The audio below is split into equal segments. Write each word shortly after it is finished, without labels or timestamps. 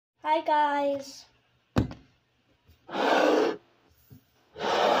Hi guys.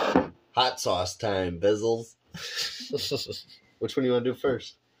 Hot sauce time, Bizzles. Which one do you want to do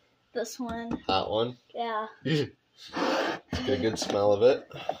first? This one. Hot one? Yeah. Get a good smell of it.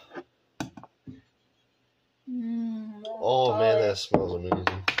 Oh man, that smells amazing.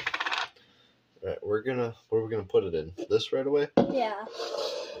 Alright, where are we gonna put it in? This right away? Yeah.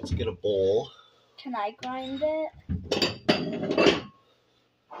 Let's get a bowl. Can I grind it?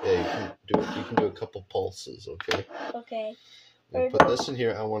 Yeah, you can do a couple pulses, okay? Okay. And put this in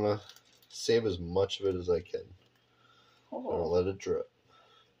here. I wanna save as much of it as I can. I'm gonna let it drip.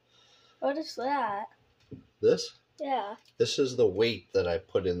 What is that? This? Yeah. This is the weight that I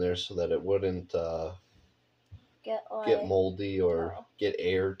put in there so that it wouldn't get moldy or get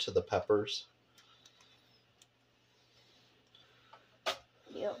air to the peppers.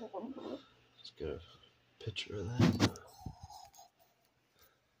 Yeah. Let's get a picture of that.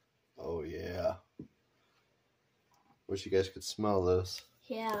 Oh yeah. Wish you guys could smell this.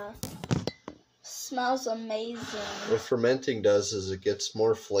 Yeah. Smells amazing. What fermenting does is it gets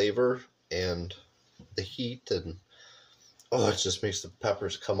more flavor and the heat, and it just makes the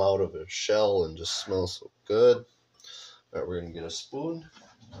peppers come out of its shell and just smells so good. Alright, we're gonna get a spoon.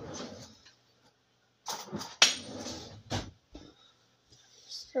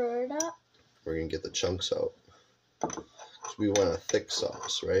 Stir it up. We're gonna get the chunks out. So we want a thick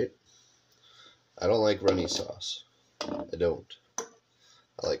sauce, right? I don't like runny sauce. I don't.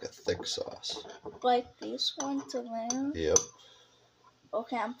 I like a thick sauce. Like these ones in there? Yep.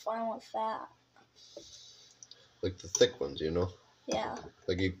 Okay, I'm fine with that. Like the thick ones, you know? Yeah.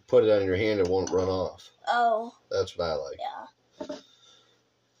 Like you put it on your hand, it won't run off. Oh. That's what I like. Yeah.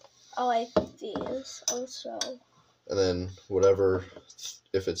 I like these also. And then whatever,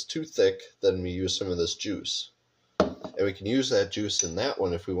 if it's too thick, then we use some of this juice. And we can use that juice in that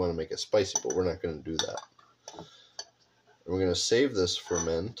one if we want to make it spicy, but we're not going to do that. And we're going to save this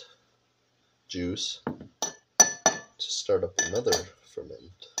ferment juice to start up another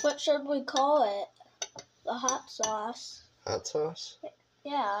ferment. What should we call it? The hot sauce. Hot sauce?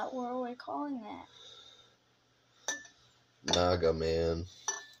 Yeah, what are we calling it? Naga, man.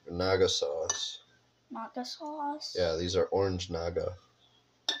 Or Naga sauce. Naga sauce? Yeah, these are orange Naga.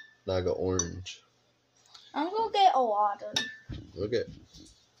 Naga Orange. I'm gonna get a water. Okay.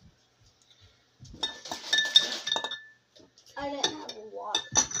 I didn't have a water.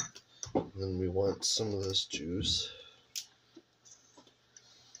 And then we want some of this juice.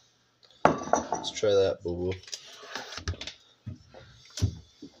 Let's try that, boo-boo.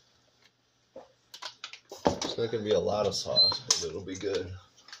 It's not going to be a lot of sauce, but it'll be good.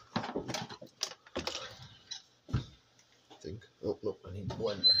 I think. Oh, no, I need the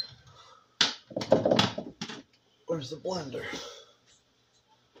blender. Where's the blender?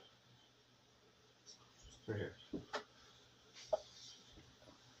 Right here.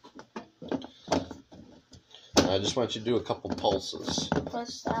 I just want you to do a couple pulses.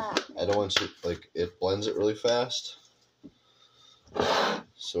 What's that? I don't want you, it blends it really fast.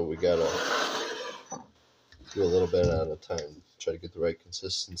 So we gotta do a little bit at a time. Try to get the right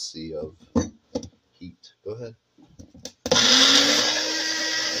consistency of heat. Go ahead.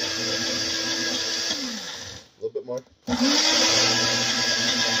 A little bit more. Okay.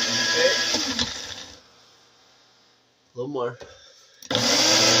 A little more.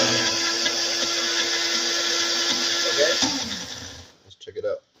 Okay. Let's check it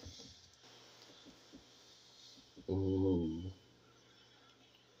out. Ooh.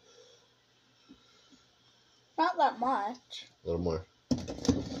 Not that much. A little more.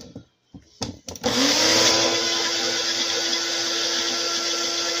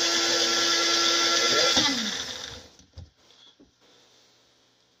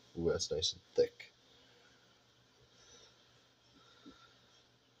 Ooh, that's nice and thick.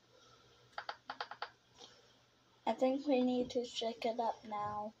 I think we need to shake it up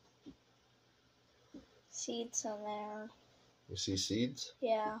now. Seeds in there. You see seeds?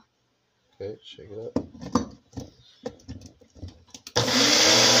 Yeah. Okay, shake it up. Okay.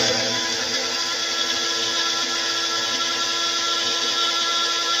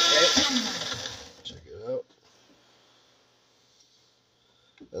 Check it out.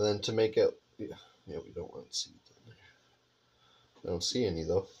 And then to make it, yeah, we don't want seeds in there. I don't see any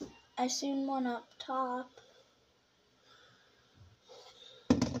though. I seen one up top.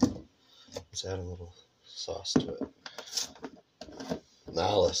 Let's add a little sauce to it.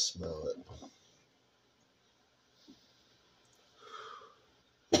 Now let's smell it.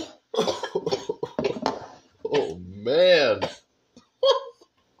 Oh man.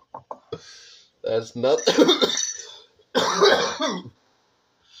 That's nothing.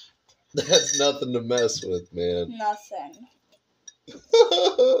 That's nothing to mess with, man. Nothing.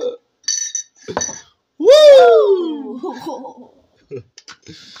 Woo!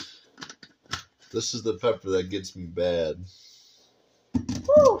 This is the pepper that gets me bad.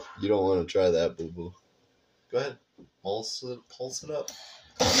 Woo. You don't want to try that, boo boo. Go ahead. Pulse it up.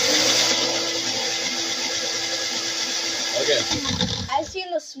 Okay. I seen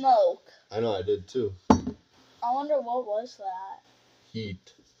the smoke. I know, I did too. I wonder what was that?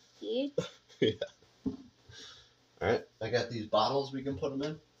 Heat. Heat? Yeah. Alright, I got these bottles we can put them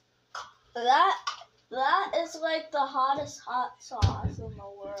in. That is like the hottest hot sauce in the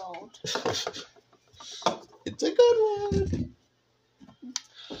world. It's a good one.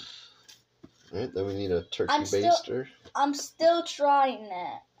 Alright, then we need a turkey baster. I'm still trying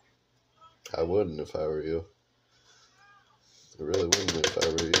it. I wouldn't if I were you. I really wouldn't if I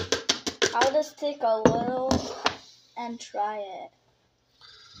were you. I'll just take a little and try it.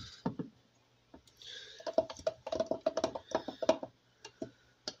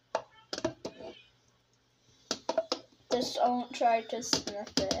 Just don't try to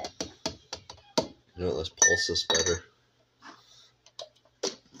sniff it. You know what, let's pulse this better.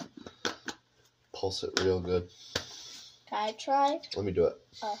 Pulse it real good. Can I try? Let me do it.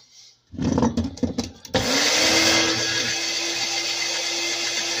 Oh.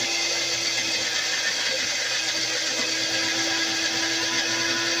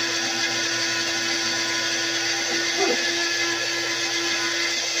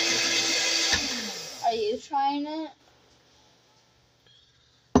 Are you trying it?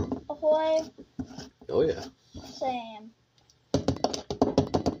 Ahoy? Oh yeah. Same.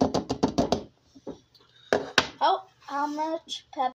 How much pepper?